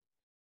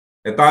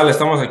¿Qué tal?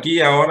 Estamos aquí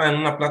ahora en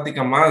una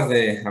plática más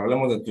de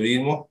Hablemos de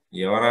Turismo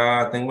y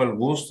ahora tengo el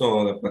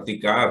gusto de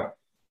platicar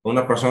con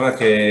una persona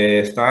que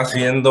está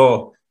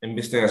haciendo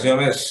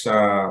investigaciones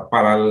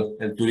para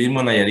el turismo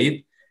en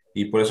Nayarit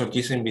y por eso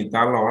quise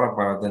invitarlo ahora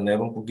para tener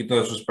un poquito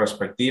de sus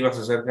perspectivas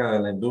acerca de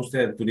la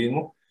industria del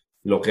turismo,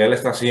 lo que él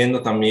está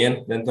haciendo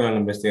también dentro de la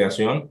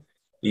investigación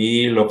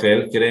y lo que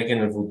él cree que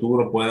en el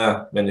futuro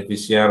pueda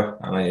beneficiar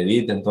a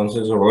Nayarit.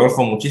 Entonces,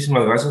 Rodolfo,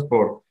 muchísimas gracias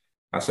por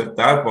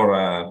aceptar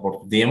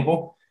por tu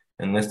tiempo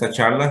en esta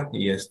charla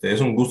y es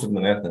un gusto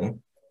tenerte, ¿no?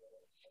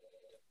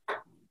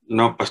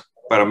 No, pues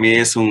para mí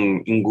es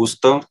un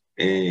gusto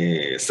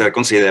ser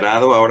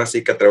considerado ahora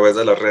sí que a través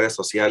de las redes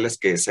sociales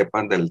que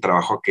sepan del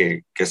trabajo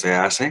que se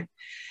hace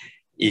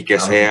y que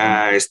Claro que sí.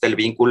 sea este el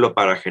vínculo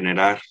para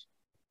generar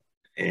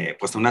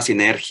pues una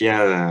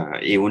sinergia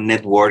y un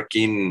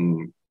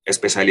networking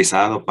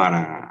especializado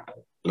para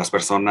las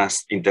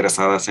personas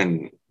interesadas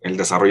en el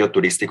desarrollo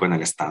turístico en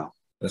el estado.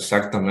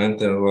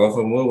 Exactamente,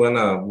 Rodolfo, muy buen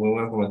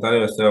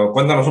comentario.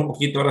 Cuéntanos un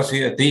poquito ahora sí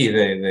de ti,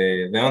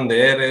 de dónde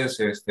eres,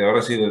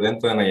 ahora sí de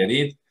dentro de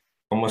Nayarit,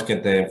 cómo es que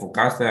te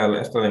enfocaste a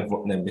esto de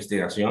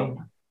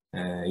investigación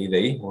y de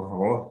ahí, por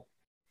favor.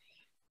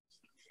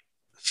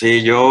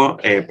 Sí, yo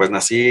pues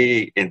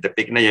nací en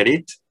Tepic,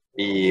 Nayarit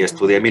y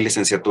estudié mi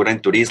licenciatura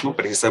en turismo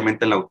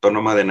precisamente en la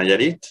Autónoma de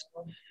Nayarit.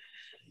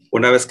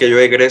 Una vez que yo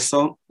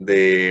egreso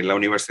de la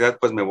universidad,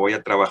 pues me voy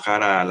a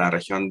trabajar a la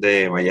región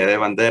de Bahía de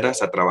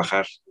Banderas, a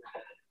trabajar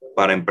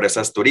para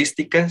empresas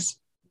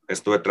turísticas.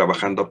 Estuve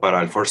trabajando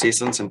para el Four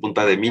Seasons en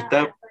Punta de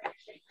Mita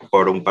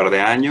por un par de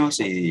años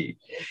y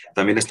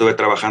también estuve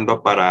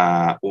trabajando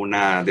para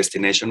una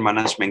Destination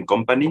Management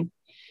Company,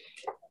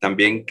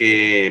 también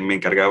que me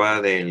encargaba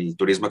del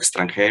turismo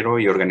extranjero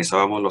y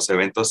organizábamos los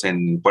eventos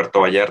en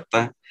Puerto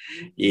Vallarta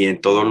y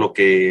en todo lo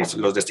que es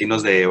los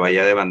destinos de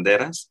Bahía de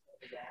Banderas.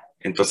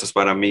 Entonces,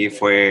 para mí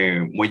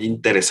fue muy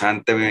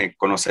interesante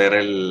conocer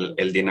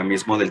el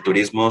dinamismo del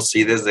turismo,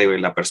 sí desde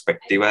la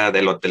perspectiva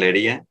de la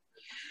hotelería,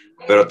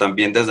 pero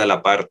también desde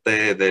la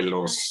parte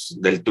de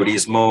del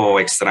turismo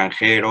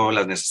extranjero,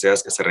 las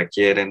necesidades que se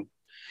requieren.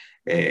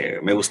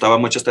 Me gustaba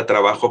mucho este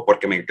trabajo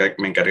porque me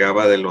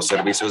encargaba de los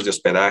servicios de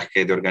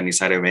hospedaje, de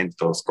organizar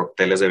eventos,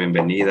 cócteles de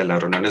bienvenida,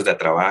 las reuniones de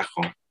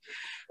trabajo,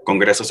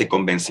 congresos y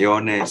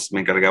convenciones.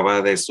 Me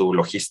encargaba de su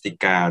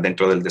logística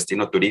dentro del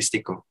destino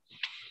turístico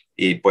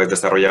y pues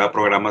desarrollaba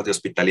programas de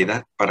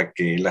hospitalidad para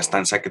que la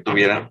estancia que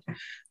tuvieran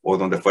o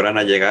donde fueran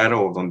a llegar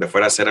o donde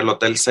fuera a ser el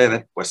hotel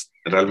sede, pues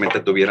realmente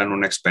tuvieran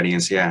una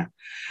experiencia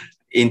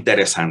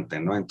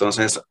interesante, ¿no?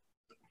 Entonces,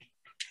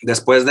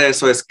 después de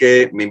eso es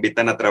que me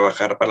invitan a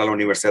trabajar para la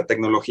Universidad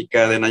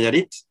Tecnológica de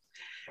Nayarit,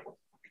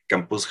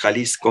 Campus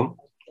Jalisco,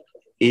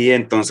 y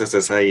entonces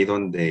es ahí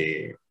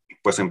donde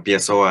pues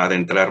empiezo a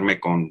adentrarme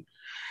con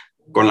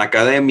la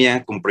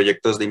academia, con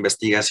proyectos de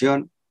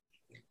investigación,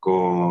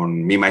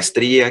 con mi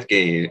maestría,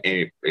 que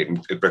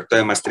el proyecto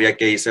de maestría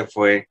que hice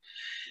fue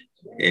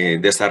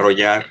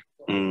desarrollar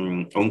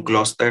un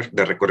clúster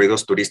de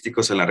recorridos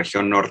turísticos en la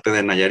región norte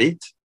de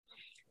Nayarit,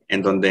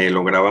 en donde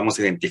lográbamos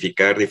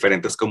identificar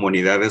diferentes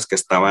comunidades que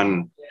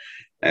estaban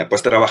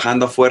pues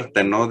trabajando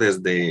fuerte, ¿no?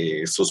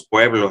 Desde sus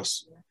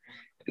pueblos.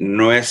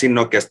 No es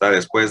sino que hasta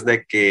después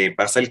de que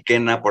pasa el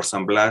Quena por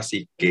San Blas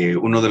y que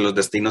uno de los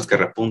destinos que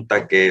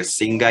repunta, que es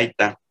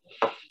Singaita,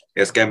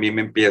 es que a mí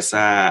me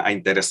empieza a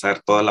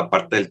interesar toda la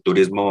parte del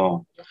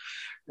turismo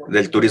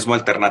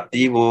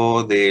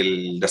alternativo,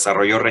 del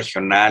desarrollo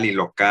regional y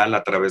local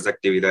a través de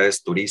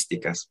actividades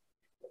turísticas.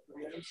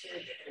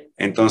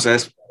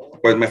 Entonces,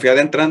 pues me fui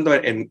adentrando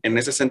en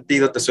ese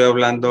sentido, te estoy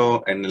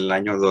hablando en el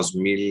año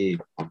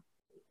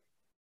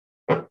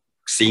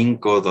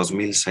 2005,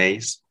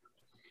 2006,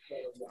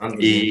 Tanto tiempo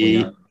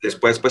y ya.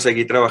 después pues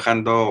seguí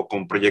trabajando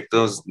con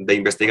proyectos de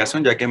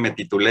investigación, ya que me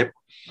titulé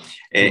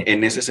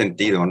en ese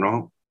sentido,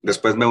 ¿no?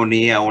 Después me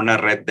uní a una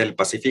red del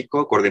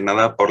Pacífico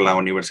coordinada por la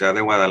Universidad de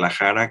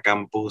Guadalajara,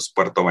 Campus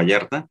Puerto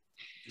Vallarta,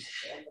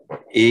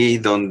 y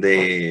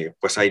donde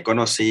pues ahí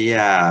conocí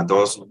a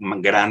dos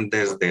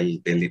grandes de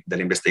la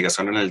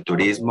investigación en el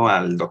turismo,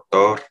 al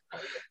doctor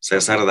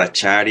César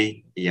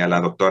Dachari y a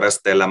la doctora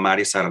Estela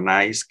Maris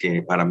Arnaiz,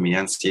 que para mí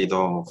han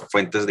sido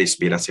fuentes de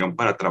inspiración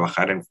para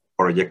trabajar en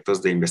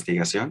proyectos de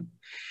investigación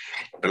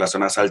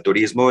relacionadas al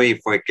turismo, y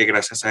fue que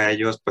gracias a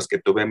ellos pues que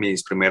tuve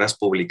mis primeras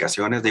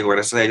publicaciones. Digo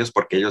gracias a ellos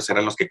porque ellos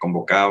eran los que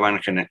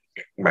convocaban,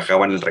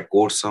 bajaban el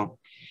recurso,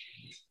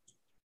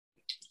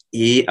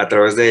 y a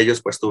través de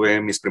ellos pues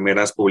tuve mis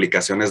primeras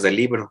publicaciones de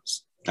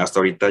libros. Hasta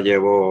ahorita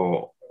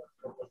llevo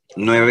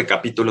 9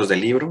 capítulos de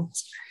libro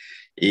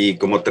y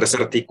como 3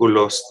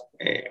 artículos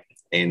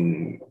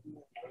en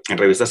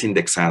revistas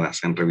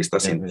indexadas, en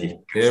revistas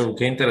científicas.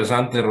 Qué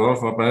interesante,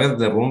 Rodolfo. Aprender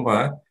de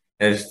rumba,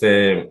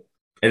 ¿eh?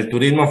 ¿El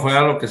turismo fue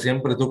algo que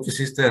siempre tú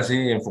quisiste así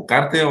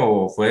enfocarte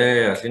o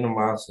fue así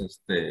nomás,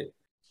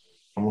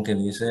 como que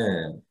dice?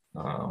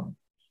 ah,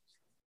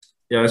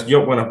 ya ves,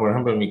 yo, bueno, por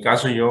ejemplo, en mi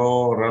caso,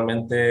 yo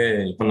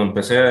realmente cuando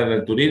empecé en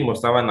el turismo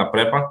estaba en la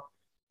prepa,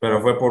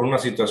 pero fue por una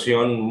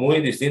situación muy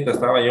distinta.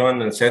 Estaba yo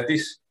en el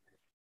CETIS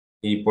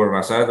y por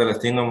razón del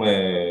destino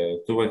me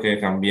tuve que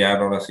cambiar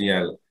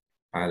al,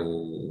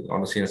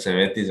 ahora sí al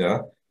Cebetis,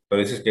 ¿verdad?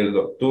 Pero dices que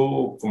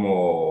tú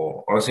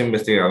como, ahora sí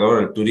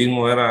investigador, el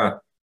turismo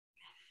era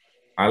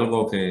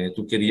algo que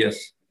tú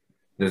querías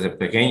desde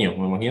pequeño,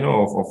 me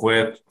imagino, o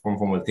fue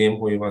conforme el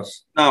tiempo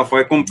ibas No,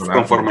 fue conforme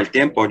explorando. el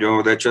tiempo.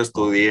 Yo, de hecho, Oh,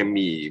 estudié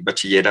mi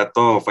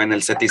bachillerato, fue en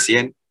el CETI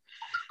 100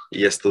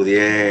 y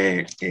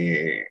estudié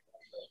sí,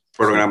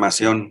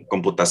 programación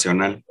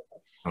computacional.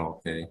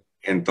 ok,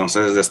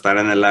 Entonces, de estar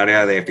en el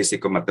área de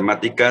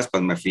físico-matemáticas,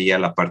 pues me fui a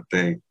la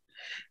parte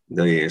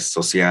de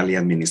social y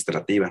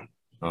administrativa.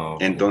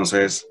 ok.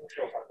 Entonces,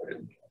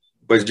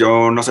 pues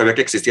yo no sabía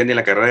que existía ni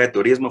la carrera de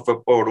turismo,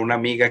 fue por una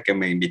amiga que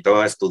me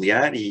invitó a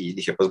estudiar y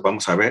dije, pues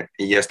vamos a ver.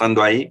 Y ya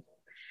estando ahí,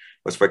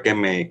 pues fue que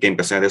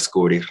empecé a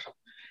descubrir.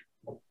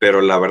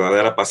 Pero la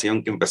verdadera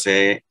pasión que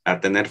empecé a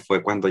tener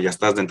fue cuando ya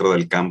estás dentro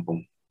del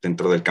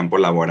campo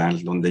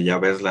laboral, donde ya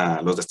ves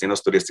los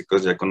destinos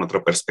turísticos ya con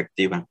otra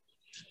perspectiva.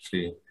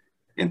 Sí.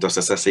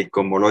 Entonces, así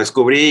como lo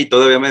descubrí y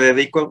todavía me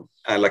dedico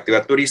a la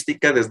actividad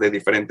turística desde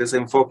diferentes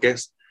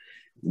enfoques,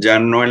 ya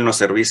no en los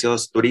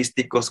servicios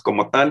turísticos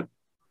como tal,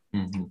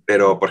 Ujú.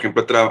 pero por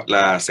ejemplo,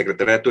 la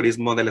Secretaría de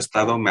Turismo del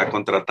Estado me ha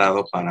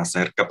contratado para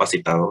ser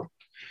capacitador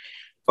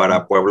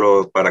para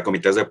pueblos, para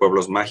comités de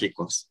pueblos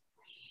mágicos.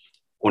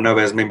 Una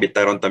vez me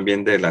invitaron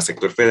también de la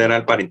sector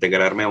federal para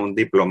integrarme a un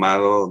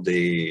diplomado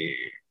de,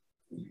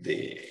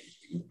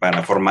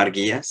 para formar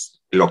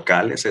guías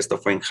locales. Esto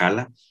fue en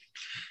Jala,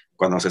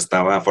 cuando se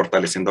estaba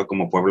fortaleciendo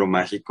como pueblo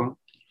mágico.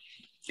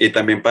 Y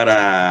también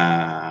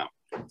para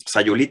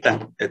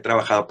Sayulita, he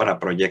trabajado para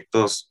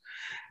proyectos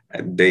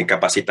de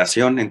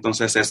capacitación.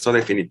 Entonces, esto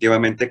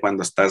definitivamente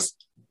cuando estás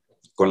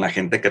con la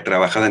gente que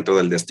trabaja dentro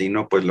del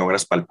destino, pues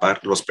logras palpar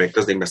los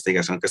proyectos de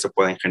investigación que se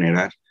pueden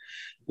generar,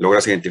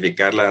 logras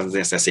identificar las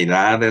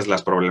necesidades,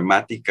 las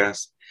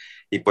problemáticas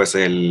y pues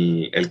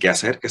el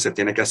quehacer que se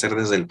tiene que hacer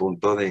desde el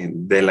punto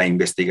de la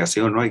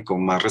investigación, ¿no? Y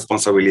con más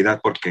responsabilidad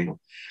porque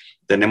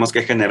tenemos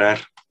que generar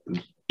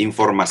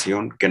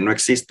información que no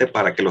existe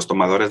para que los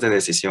tomadores de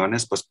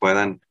decisiones pues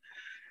puedan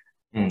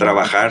Ujú.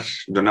 trabajar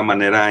de una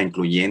manera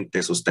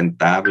incluyente,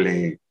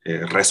 sustentable,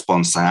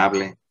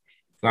 responsable.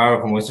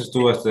 Claro, como dices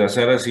tú,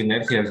 hacer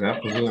sinergias,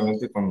 ¿verdad?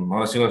 Posiblemente con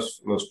ahora sí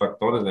los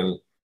factores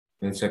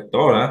del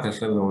sector, ¿verdad? Que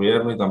es el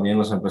gobierno y también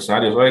los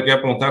empresarios. Oye,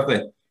 quería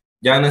preguntarte,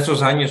 ya en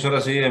estos años,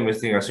 ahora sí, de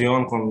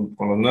investigación, con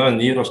los 9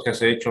 libros que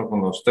has hecho, con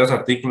los 3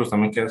 artículos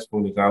también que has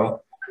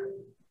publicado,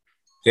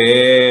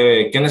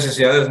 ¿qué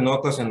necesidades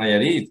notas en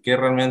Nayarit? ¿Qué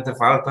realmente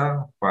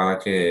falta para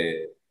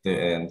que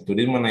el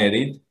turismo en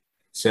Nayarit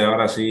sea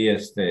ahora sí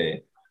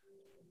de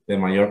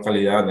mayor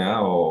calidad, ¿verdad?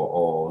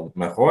 O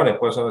mejore,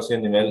 pues ahora sí a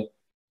nivel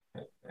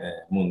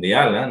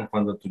mundial, ¿eh? En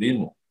cuanto al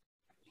turismo.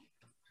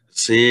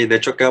 Sí, de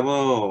hecho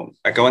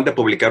acaban de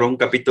publicar un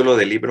capítulo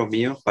del libro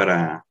mío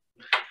para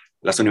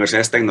las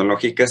universidades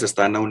tecnológicas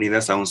están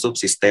unidas a un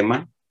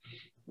subsistema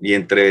y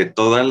entre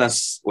todas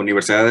las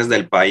universidades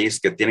del país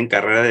que tienen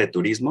carrera de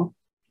turismo,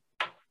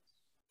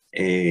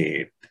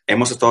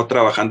 hemos estado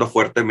trabajando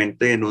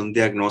fuertemente en un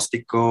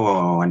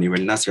diagnóstico a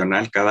nivel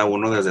nacional, cada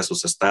uno desde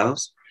sus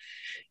estados,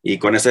 y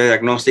con ese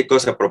diagnóstico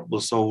se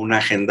propuso una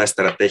agenda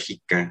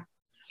estratégica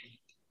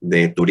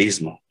de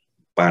turismo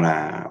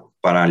para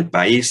el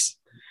país.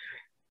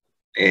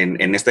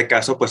 En este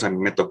caso, pues a mí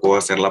me tocó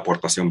hacer la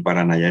aportación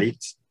para Nayarit.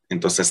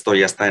 Entonces esto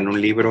ya está en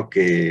un libro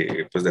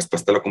que pues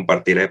después te lo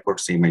compartiré por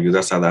si me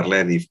ayudas a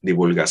darle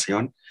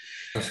divulgación.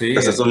 Así,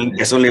 Pues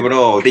es un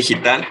libro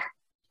digital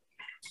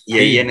y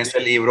ahí en sí, ese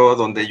libro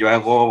donde yo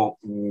hago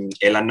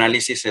el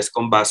análisis es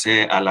con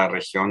base a la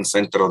región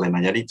centro de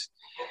Nayarit.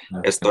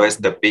 Esto es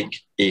Tepic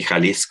y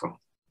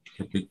Jalisco.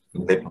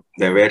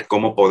 De ver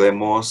cómo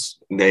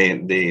podemos,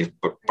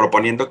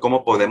 proponiendo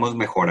cómo podemos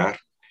mejorar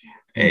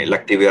la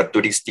actividad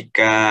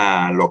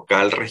turística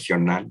local,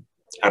 regional,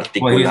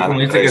 articulada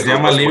 ¿cómo entre dijiste que se estos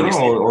llama el dos libro?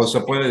 O municipios. se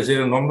puede decir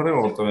el nombre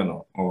o todavía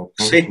no? ¿O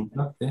cómo se Sí,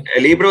 llama? Sí.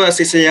 el libro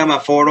así se llama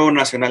Foro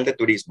Nacional de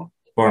Turismo.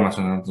 Foro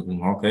Nacional de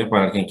Turismo. Ok,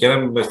 para quien quiera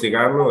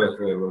investigarlo,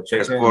 lo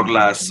cheque en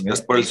Es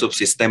internet. por el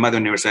subsistema de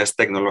universidades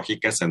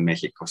tecnológicas en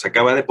México. Se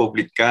acaba de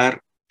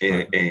publicar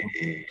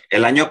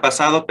el año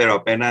pasado, pero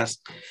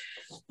apenas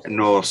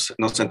nos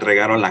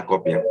entregaron la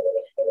copia.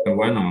 Qué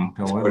bueno,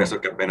 qué Es por bueno.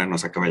 eso que apenas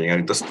nos acaba de llegar.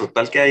 Entonces,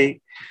 total que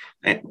ahí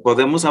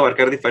podemos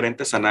abarcar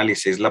diferentes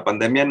análisis. La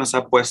pandemia nos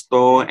ha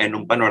puesto en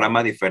un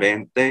panorama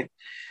diferente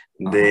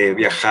Ajá. de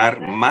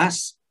viajar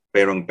más,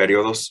 pero en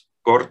periodos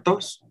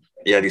cortos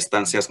y a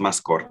distancias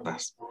más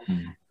cortas.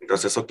 Mm.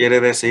 Entonces, eso quiere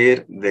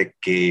decir de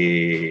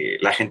que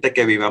la gente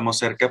que vivamos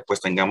cerca, pues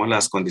tengamos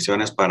las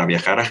condiciones para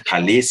viajar a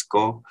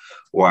Jalisco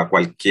o a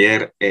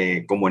cualquier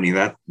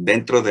comunidad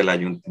dentro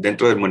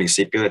del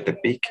municipio de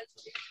Tepic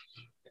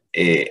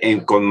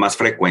con más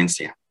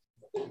frecuencia.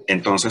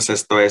 Entonces,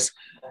 esto es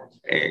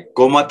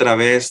cómo a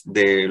través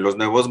de los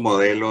nuevos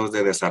modelos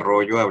de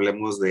desarrollo,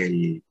 hablemos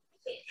de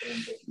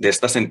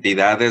estas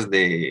entidades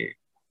de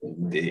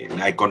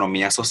la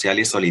economía social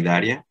y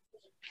solidaria,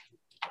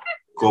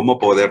 cómo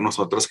poder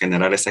nosotros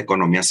generar esa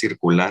economía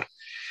circular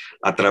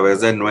a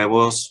través de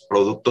nuevos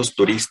productos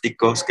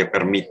turísticos que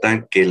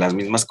permitan que las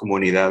mismas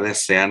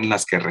comunidades sean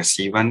las que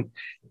reciban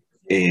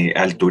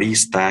al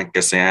turista,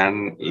 que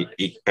sean,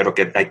 pero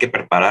que hay que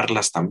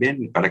prepararlas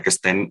también para que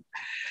estén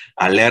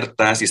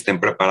alertas y estén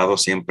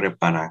preparados siempre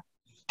para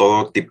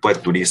todo tipo de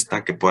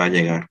turista que pueda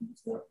llegar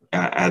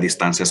a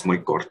distancias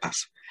muy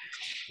cortas.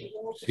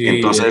 Sí,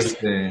 Entonces,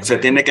 se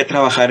tiene que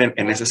trabajar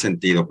en ese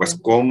sentido, pues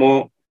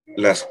cómo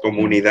las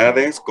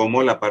comunidades,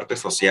 cómo la parte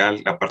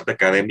social, la parte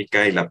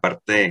académica y la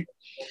parte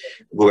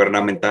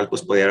gubernamental,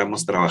 pues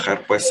pudiéramos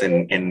trabajar pues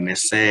en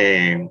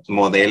ese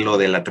modelo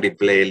de la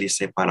triple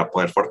hélice para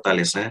poder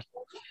fortalecer.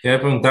 quería Eh,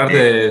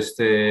 preguntarte,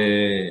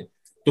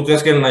 ¿tú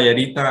crees que el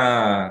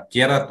Nayarita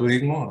quiera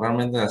turismo,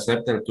 realmente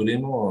acepte el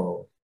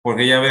turismo?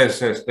 Porque ya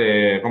ves,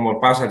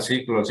 cómo pasa el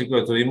ciclo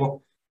de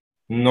turismo,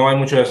 no hay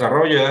mucho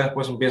desarrollo, ya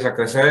después empieza a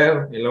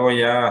crecer y luego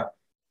ya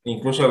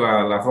incluso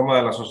la forma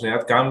de la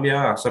sociedad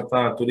cambia,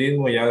 aceptan el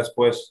turismo y ya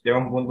después llega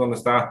un punto donde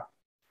está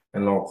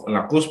en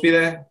la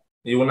cúspide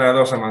y una de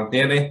dos se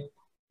mantiene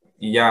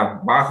y ya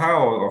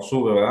baja o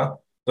sube, ¿verdad?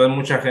 Entonces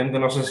mucha gente,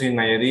 no sé si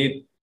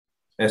Nayarit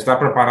está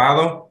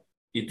preparado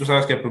y tú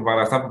sabes que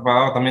para estar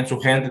preparado también su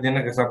gente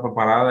tiene que estar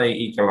preparada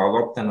y que lo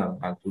adopten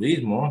al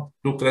turismo.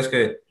 ¿Tú crees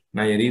que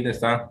Nayarit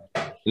está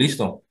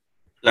listo?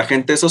 la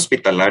gente es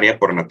hospitalaria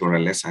por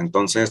naturaleza,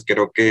 entonces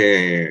creo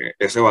que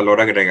ese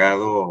valor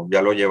agregado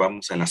ya lo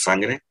llevamos en la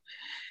sangre.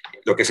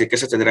 Lo que sí que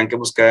se tendrán que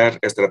buscar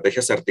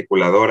estrategias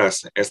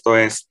articuladoras, esto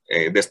es,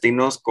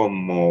 destinos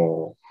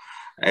como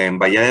en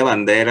Bahía de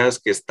Banderas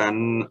que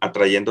están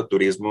atrayendo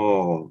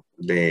turismo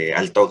de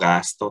alto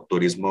gasto,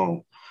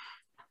 turismo,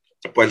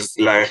 pues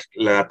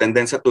la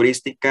tendencia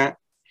turística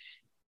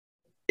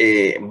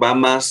va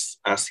más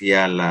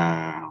hacia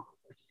la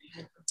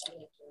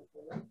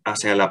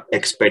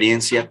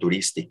experiencia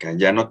turística,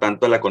 ya no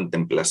tanto la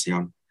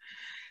contemplación.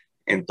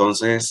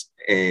 Entonces,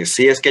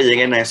 sí es que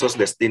lleguen a esos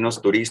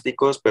destinos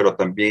turísticos, pero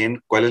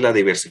también cuál es la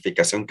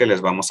diversificación que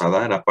les vamos a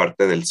dar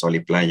aparte del sol y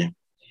playa.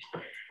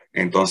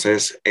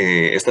 Entonces,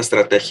 esta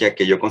estrategia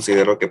que yo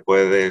considero que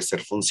puede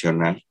ser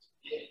funcional,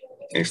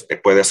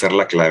 puede ser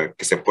la clave,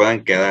 que se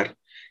puedan quedar,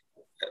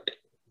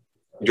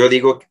 yo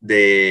digo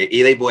de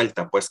ida y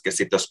vuelta, pues que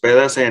si te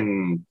hospedas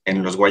en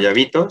Los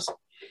Guayabitos,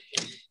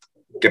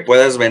 que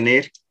puedas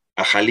venir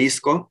a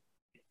Jalisco,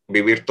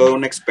 vivir toda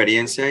una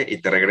experiencia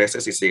y te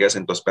regreses y sigas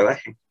en tu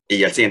hospedaje.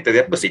 Y al siguiente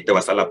día, pues sí te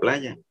vas a la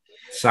playa.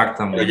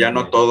 Pero ya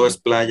no Exactamente. todo es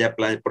playa,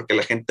 playa, porque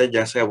la gente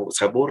ya se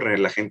aburre,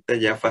 la gente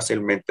ya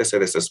fácilmente se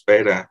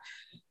desespera.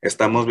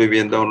 Estamos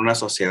viviendo en una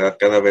sociedad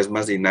cada vez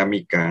más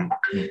dinámica.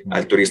 Al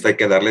Ujú. turista hay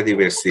que darle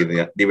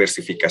diversidad,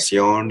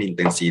 diversificación,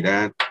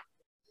 intensidad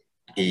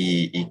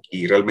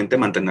y realmente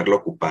mantenerlo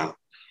ocupado.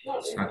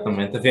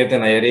 Exactamente. Fíjate,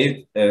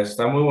 Nayarit,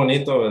 está muy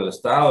bonito el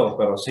estado,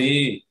 pero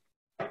sí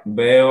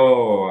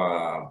veo,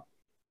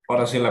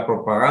 ahora sí, la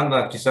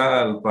propaganda,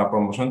 quizá la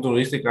promoción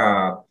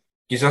turística,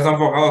 quizás está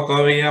enfocado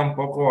todavía un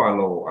poco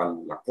a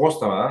la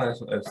costa, ¿verdad?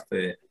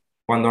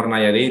 Cuando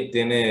Nayarit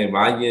tiene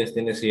valles,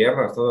 tiene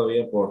sierras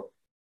todavía por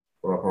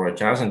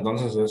aprovecharse,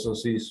 entonces eso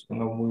sí es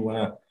una muy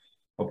buena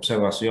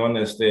observación.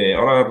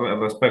 Ahora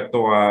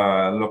respecto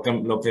a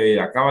lo que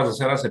acabas de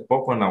hacer hace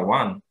poco en la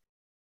UAN,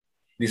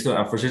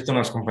 ofreciste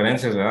unas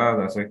conferencias,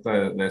 ¿verdad?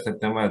 Acerca de este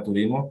tema de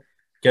turismo.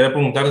 Quiero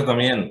preguntarte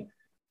también,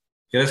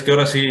 ¿crees que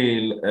ahora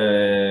sí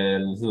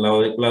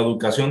la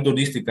educación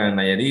turística en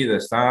Nayarit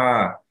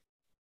está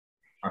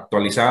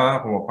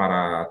actualizada como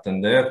para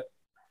atender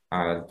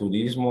al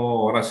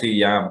turismo, ahora sí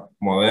ya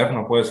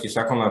moderno, pues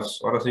quizá con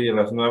ahora sí,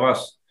 las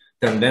nuevas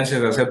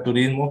tendencias de hacer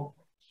turismo?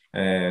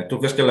 ¿Tú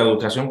crees que la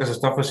educación que se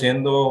está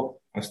ofreciendo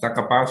está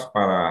capaz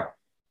para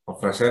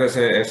ofrecer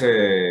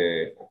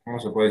 ¿cómo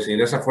se puede decir?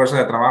 Esa fuerza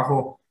de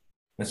trabajo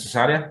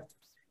necesaria?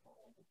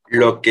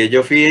 Lo que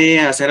yo fui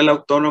a hacer a la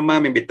autónoma,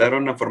 me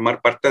invitaron a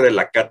formar parte de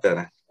la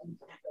cátedra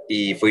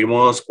y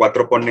fuimos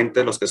 4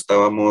 ponentes los que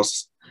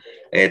estábamos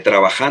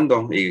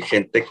trabajando y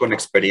gente con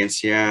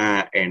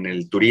experiencia en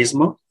el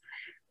turismo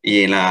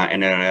y en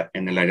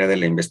el área de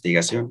la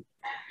investigación.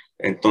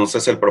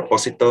 Entonces, el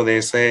propósito de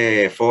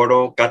ese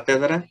foro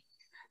cátedra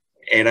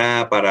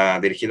era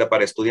dirigida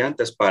para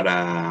estudiantes,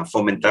 para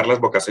fomentar las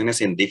vocaciones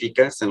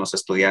científicas en los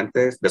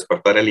estudiantes,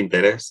 despertar el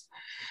interés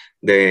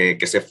de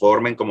que se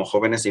formen como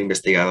jóvenes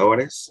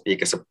investigadores y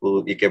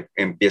que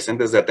empiecen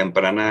desde a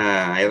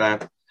temprana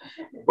edad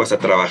pues a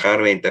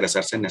trabajar e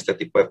interesarse en este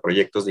tipo de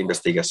proyectos de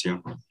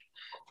investigación.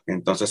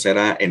 Entonces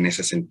era en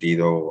ese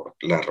sentido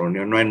la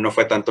reunión, no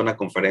fue tanto una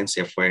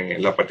conferencia, fue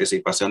la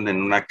participación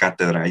en una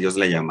cátedra, ellos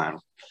le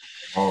llamaron.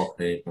 Ok,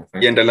 Y en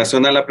perfecto.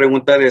 relación a la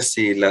pregunta de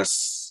si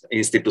las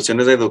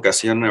instituciones de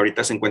educación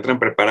ahorita se encuentran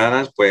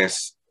preparadas,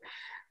 pues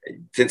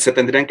se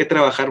tendrían que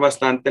trabajar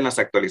bastante en las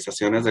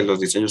actualizaciones de los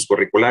diseños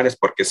curriculares,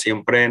 porque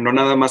siempre, no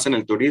nada más en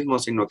el turismo,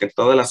 sino que en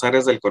todas las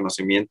áreas del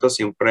conocimiento,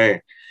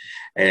 siempre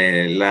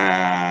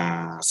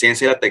la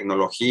ciencia y la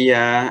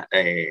tecnología,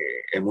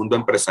 el mundo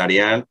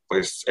empresarial,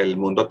 pues el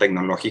mundo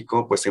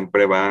tecnológico, pues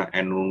siempre va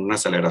en una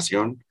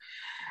aceleración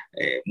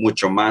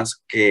mucho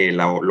más que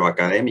lo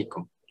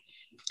académico.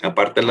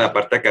 Aparte, la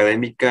parte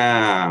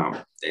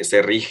académica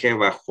se rige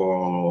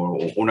bajo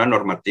una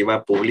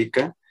normativa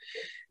pública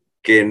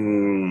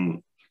que,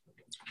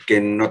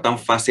 que no tan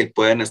fácil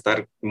pueden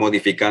estar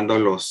modificando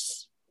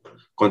los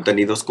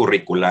contenidos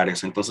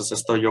curriculares. Entonces,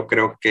 esto yo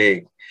creo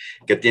que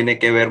tiene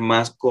que ver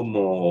más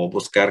como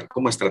buscar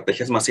como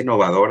estrategias más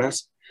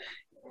innovadoras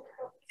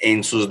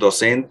en sus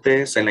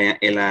docentes,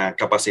 en la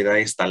capacidad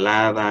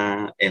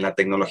instalada, en la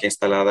tecnología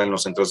instalada en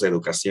los centros de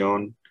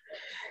educación,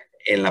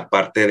 en la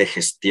parte de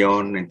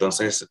gestión.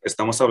 Entonces,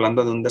 estamos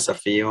hablando de un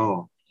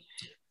desafío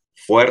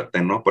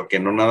fuerte, ¿no? Porque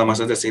no nada más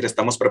es decir,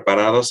 estamos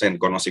preparados en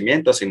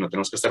conocimiento, sino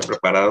tenemos que estar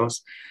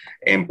preparados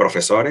en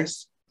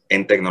profesores,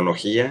 en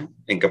tecnología,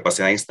 en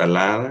capacidad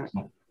instalada.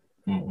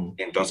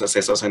 Entonces,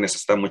 eso se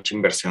necesita mucha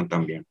inversión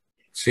también.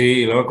 Sí,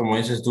 y luego como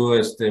dices tú,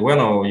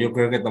 bueno, yo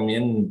creo que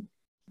también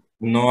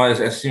no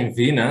es sin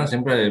fin, ¿eh?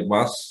 Siempre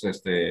vas,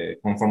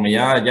 conforme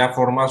ya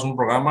formas un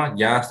programa,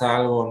 ya está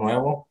algo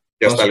nuevo,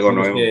 Ya está entonces algo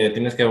nuevo.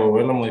 tienes que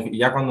volverlo a modificar.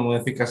 Ya cuando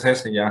modificas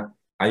ese, ya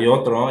hay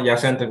otro, ¿no? Ya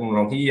sea en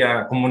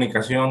tecnología,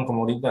 comunicación,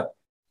 como ahorita,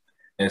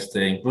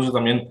 incluso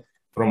también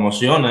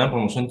promoción, ¿eh?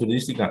 Promoción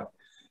turística.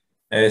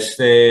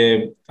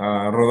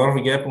 Rodolfo,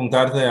 quería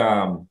preguntarte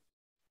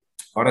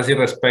ahora sí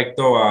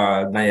respecto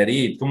a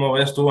Nayarit, ¿cómo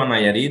ves tú a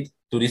Nayarit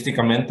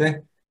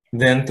turísticamente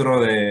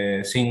dentro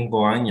de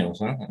 5 años,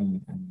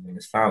 en el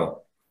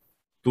estado?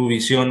 Tu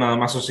visión nada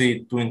más, o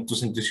sí,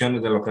 tus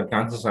intuiciones de lo que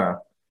alcanzas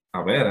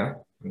a ver,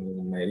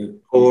 en Nayarit.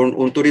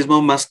 Un turismo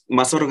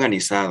más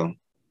organizado.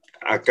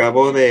 La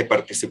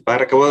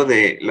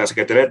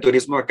Secretaría de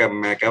Turismo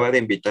me acaba de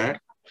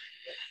invitar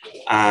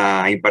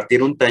a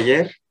impartir un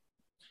taller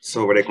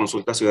sobre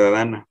consulta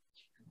ciudadana.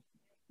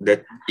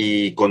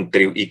 Y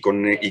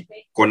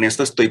con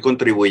esto estoy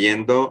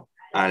contribuyendo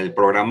al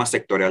programa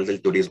sectorial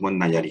del turismo en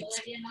Nayarit.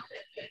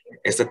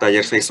 Este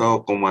taller se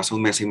hizo como hace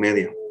un mes y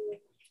medio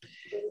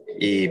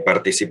y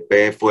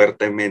participé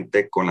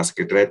fuertemente con la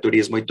Secretaría de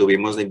Turismo y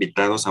tuvimos de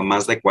invitados a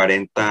más de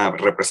 40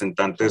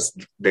 representantes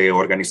de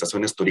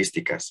organizaciones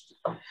turísticas,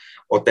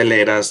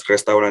 hoteleras,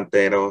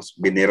 restauranteros,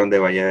 vinieron de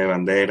Bahía de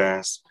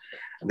Banderas,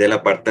 de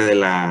la parte de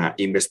la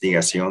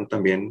investigación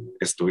también.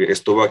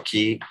 Estuvo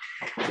aquí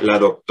la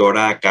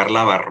doctora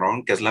Carla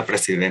Barrón, que es la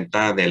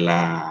presidenta de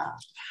la,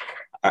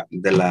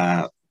 de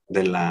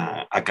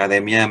la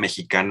Academia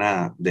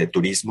Mexicana de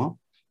Turismo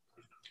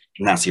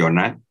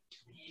Nacional.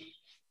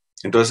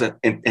 Entonces,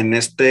 en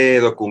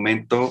este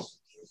documento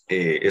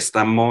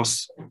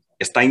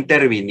está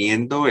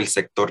interviniendo el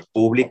sector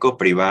público,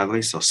 privado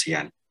y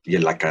social y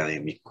el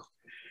académico.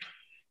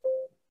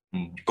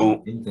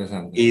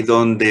 Interesante. Y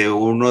donde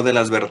uno de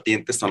las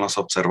vertientes son los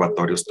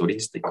observatorios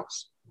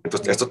turísticos.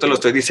 Entonces, esto te lo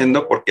estoy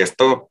diciendo porque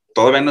esto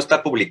todavía no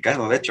está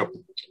publicado, de hecho,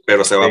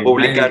 pero se va a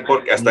publicar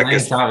porque hasta que Nadie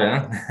sabe,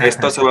 ¿eh?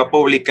 esto se va a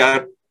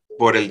publicar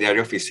por el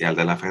diario oficial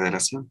de la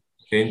Federación.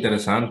 Qué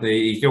interesante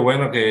y qué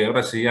bueno que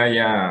ahora sí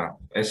haya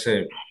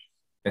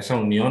esa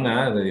unión,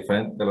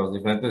 de los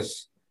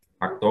diferentes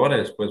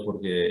actores, pues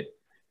porque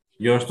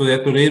yo estudié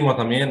turismo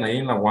también ahí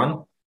en la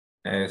UAN.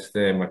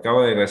 Me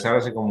acabo de egresar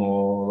hace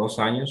como 2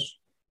 años,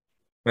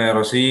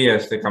 pero sí,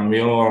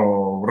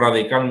 cambió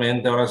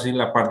radicalmente. Ahora sí,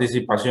 la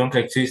participación que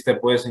existe,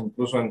 pues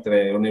incluso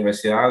entre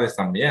universidades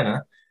también,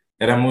 ¿eh?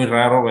 Era muy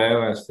raro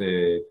ver,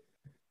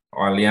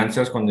 o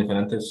alianzas con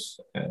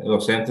diferentes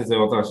docentes de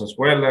otras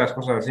escuelas,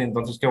 cosas así.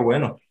 Entonces, qué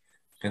bueno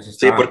que se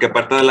Sí, está. porque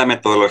parte de la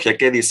metodología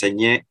que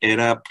diseñé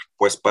era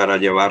pues para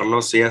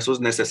llevarlos sí a sus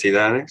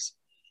necesidades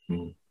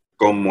Mm.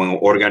 como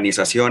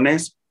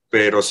organizaciones,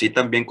 pero sí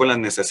también con las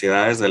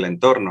necesidades del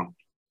entorno.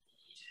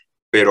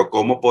 Pero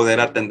cómo poder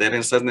atender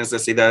esas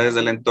necesidades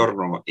del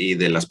entorno y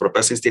de las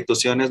propias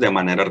instituciones de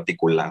manera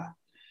articulada.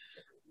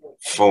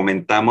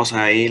 Fomentamos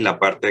ahí la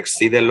parte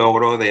sí de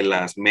logro de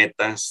las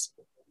metas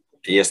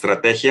y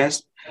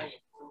estrategias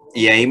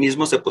y ahí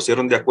mismo se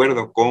pusieron de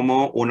acuerdo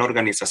cómo una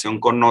organización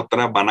con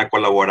otra van a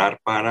colaborar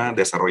para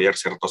desarrollar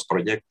ciertos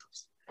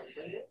proyectos.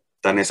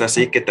 Tan es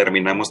así que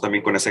terminamos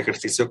también con ese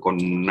ejercicio con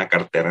una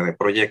cartera de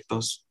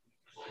proyectos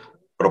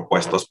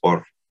propuestos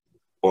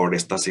por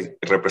estas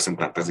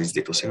representantes de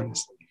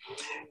instituciones.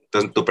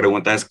 Entonces, tu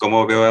pregunta es,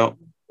 ¿cómo veo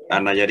a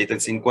Nayarit en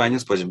 5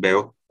 años? Pues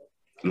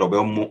lo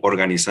veo muy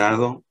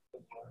organizado,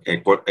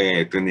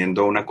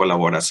 teniendo una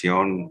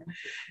colaboración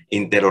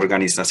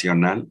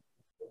interorganizacional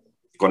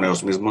con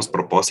los mismos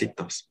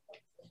propósitos.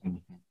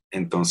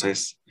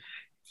 Entonces,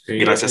 Sí,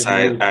 eso gracias a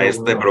qué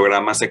este bueno.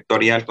 programa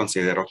sectorial,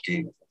 considero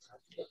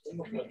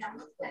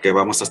que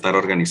vamos a estar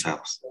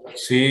organizados.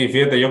 Sí,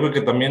 fíjate, yo creo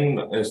que también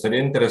estaría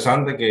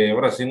interesante que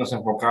ahora sí nos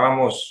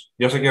enfocáramos.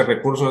 Yo sé que el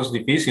recurso es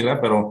difícil,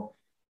 pero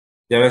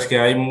ya ves que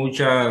hay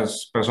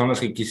muchas personas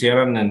que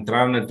quisieran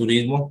entrar en el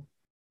turismo,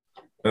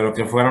 pero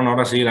que fueran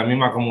ahora sí la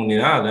misma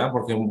comunidad,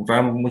 porque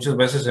muchas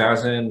veces se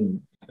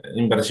hacen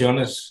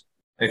inversiones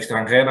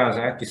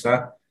extranjeras,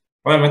 quizá,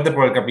 obviamente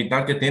por el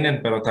capital que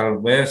tienen, pero tal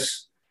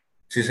vez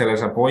si se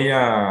les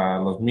apoya a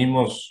los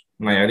mismos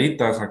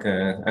nayaritas a que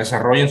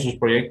desarrollen sus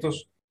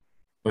proyectos,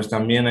 pues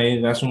también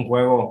ahí das un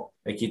juego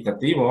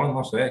equitativo,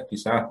 no sé,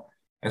 quizá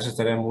eso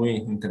estaría muy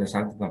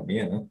interesante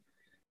también, ¿no?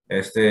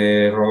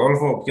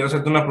 Rodolfo, quiero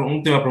hacerte una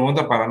última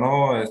pregunta para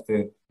no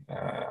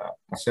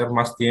hacer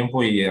más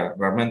tiempo y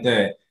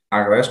realmente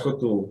agradezco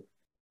tu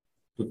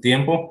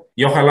tiempo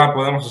y ojalá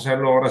podamos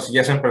hacerlo ahora si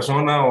ya sea en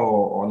persona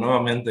o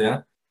nuevamente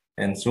 ¿ya?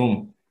 En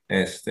Zoom.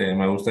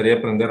 Me gustaría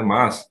aprender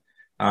más.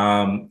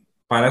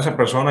 Para esa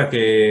persona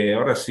que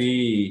ahora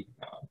sí,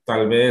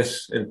 tal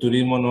vez el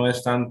turismo no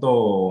es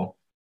tanto,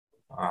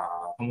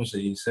 ¿cómo se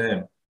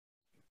dice?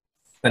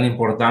 Tan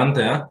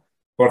importante, ¿ah?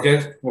 Por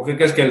qué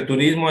crees que el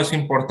turismo es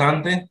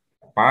importante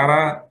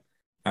para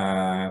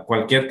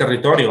cualquier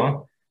territorio?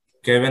 ¿Ah?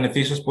 ¿Qué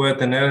beneficios puede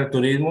tener el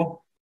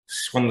turismo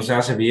cuando se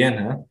hace bien?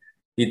 ¿Ah?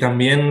 Y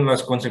también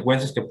las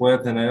consecuencias que puede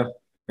tener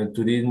el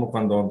turismo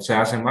cuando se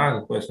hace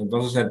mal. Pues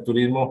entonces el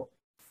turismo,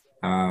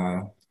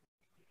 ah,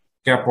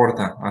 ¿qué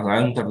aporta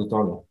a un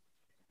territorio?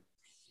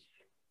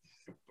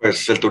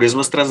 Pues el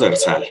turismo es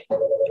transversal.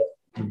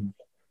 Ujú.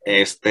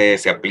 Este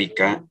se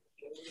aplica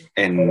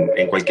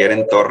en cualquier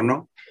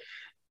entorno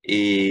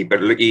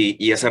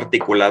y es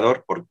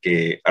articulador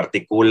porque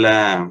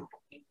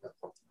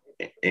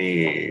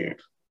eh,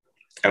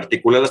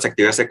 articula las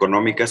actividades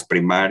económicas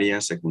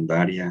primarias,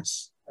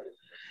 secundarias,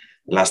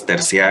 las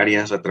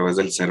terciarias a través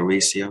del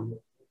servicio,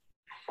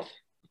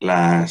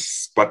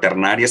 las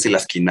cuaternarias y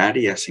las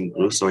quinarias,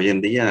 incluso hoy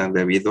en día,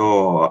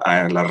 debido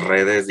a las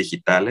redes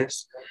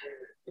digitales,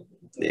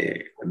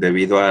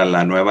 debido a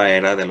la nueva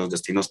era de los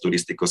destinos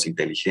turísticos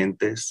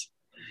inteligentes,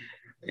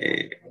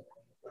 eh,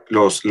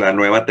 la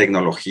nueva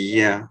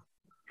tecnología,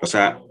 o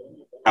sea,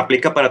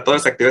 aplica para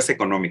todas las actividades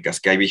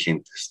económicas que hay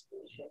vigentes.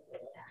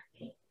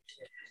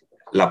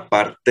 La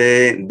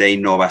parte de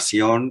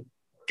innovación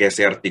que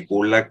se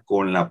articula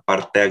con la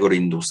parte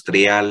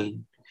agroindustrial,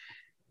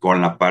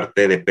 con la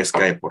parte de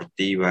pesca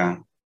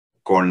deportiva,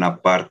 con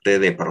la parte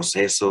de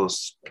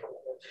procesos,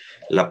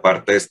 la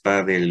parte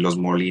esta de los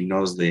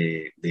molinos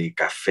de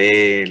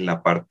café,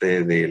 la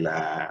parte de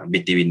la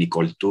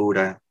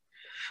vitivinicultura.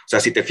 O sea,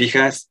 si te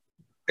fijas,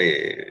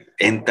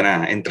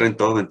 entra en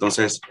todo.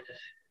 Entonces,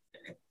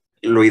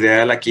 lo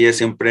ideal aquí es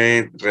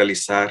siempre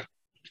realizar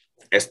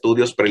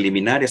estudios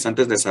preliminares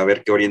antes de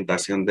saber qué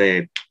orientación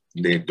de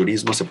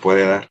turismo se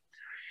puede dar.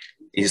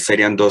 Y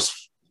serían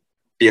dos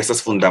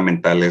piezas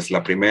fundamentales.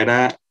 La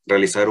primera,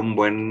 realizar un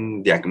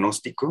buen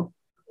diagnóstico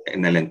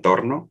en el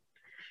entorno.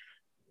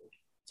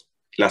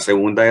 La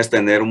segunda es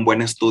tener un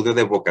buen estudio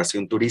de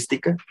vocación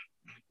turística.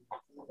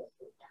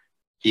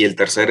 Y el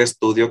tercer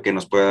estudio que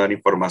nos puede dar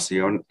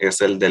información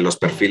es el de los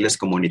perfiles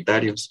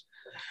comunitarios,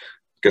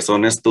 que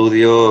son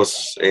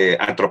estudios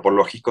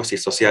antropológicos y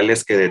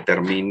sociales que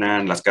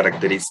determinan las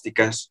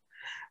características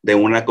de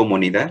una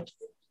comunidad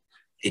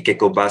y que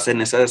con base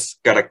en esas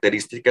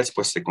características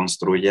pues se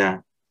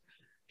construya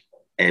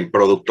el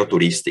producto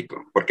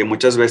turístico, porque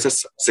muchas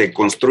veces se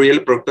construye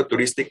el producto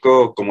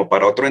turístico como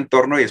para otro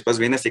entorno y después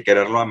vienes y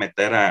quererlo a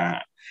meter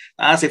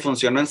si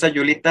funcionó en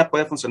Sayulita,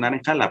 puede funcionar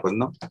en Jala, pues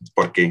no,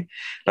 porque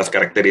las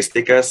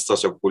características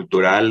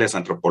socioculturales,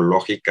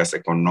 antropológicas,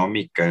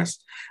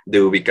 económicas,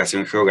 de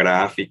ubicación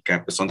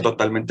geográfica, pues son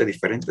totalmente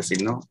diferentes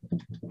y no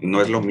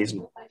es lo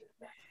mismo.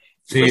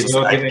 Sí, Entonces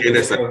todo tiene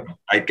que ser.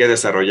 hay que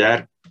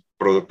desarrollar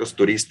productos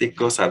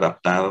turísticos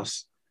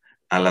adaptados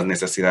a las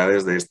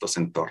necesidades de estos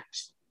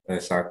entornos.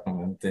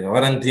 Exactamente.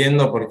 Ahora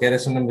entiendo por qué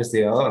eres un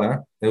investigador, ¿eh?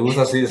 Te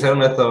gusta así ser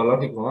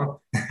metodológico,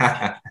 ¿no?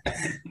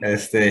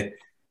 Este,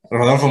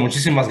 Rodolfo,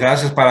 muchísimas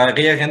gracias. Para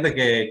aquella gente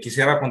que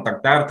quisiera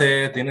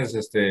contactarte, tienes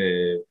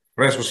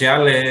redes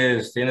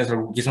sociales, tienes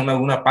quizá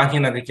alguna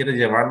página que quieres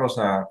llevarlos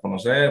a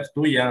conocer,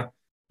 tuya,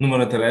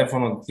 número de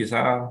teléfono,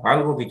 quizá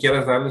algo que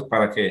quieras darles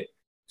para que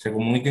se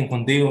comuniquen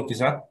contigo,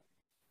 quizá.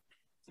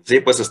 Sí,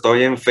 pues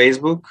estoy en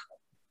Facebook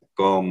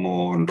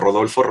como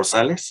Rodolfo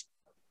Rosales.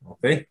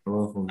 Ok,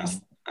 Rodolfo.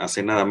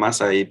 Así nada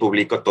más, ahí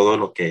publico todo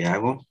lo que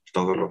hago,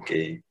 todo lo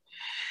que...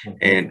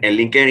 Perfecto. En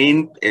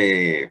LinkedIn,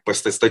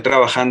 pues estoy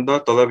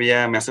trabajando,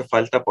 todavía me hace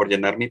falta por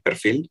llenar mi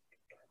perfil.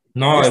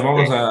 No,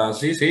 vamos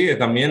Este, sí, sí,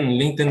 también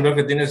LinkedIn veo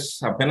que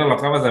tienes, apenas lo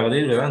acabas de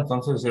abrir, ¿verdad?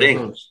 Entonces sí,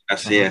 eso es,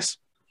 así ajá, es.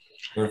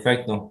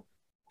 perfecto,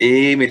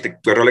 Y mi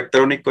correo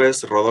electrónico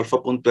es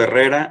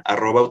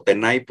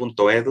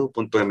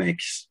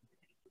rodolfo.herrera@utenay.edu.mx.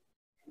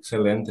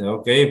 excelente.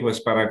 Ok, pues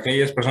para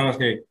aquellas personas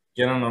que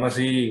quieran ahora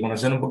sí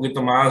conocer un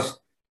poquito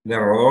más de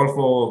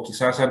Rodolfo,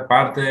 quizás ser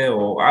parte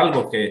o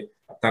algo que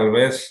tal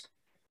vez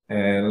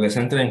les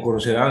entre en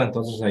curiosidad,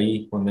 entonces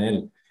ahí con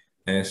él.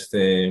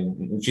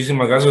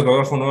 Muchísimas gracias,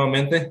 Rodolfo,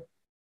 nuevamente.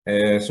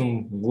 Es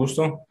un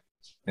gusto.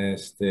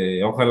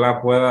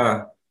 Ojalá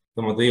pueda,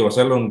 como te digo,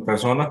 hacerlo en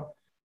persona.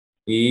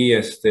 Y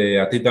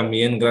a ti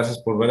también, gracias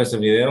por ver este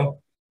video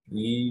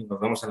y nos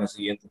vemos en la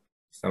siguiente.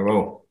 Hasta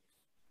luego.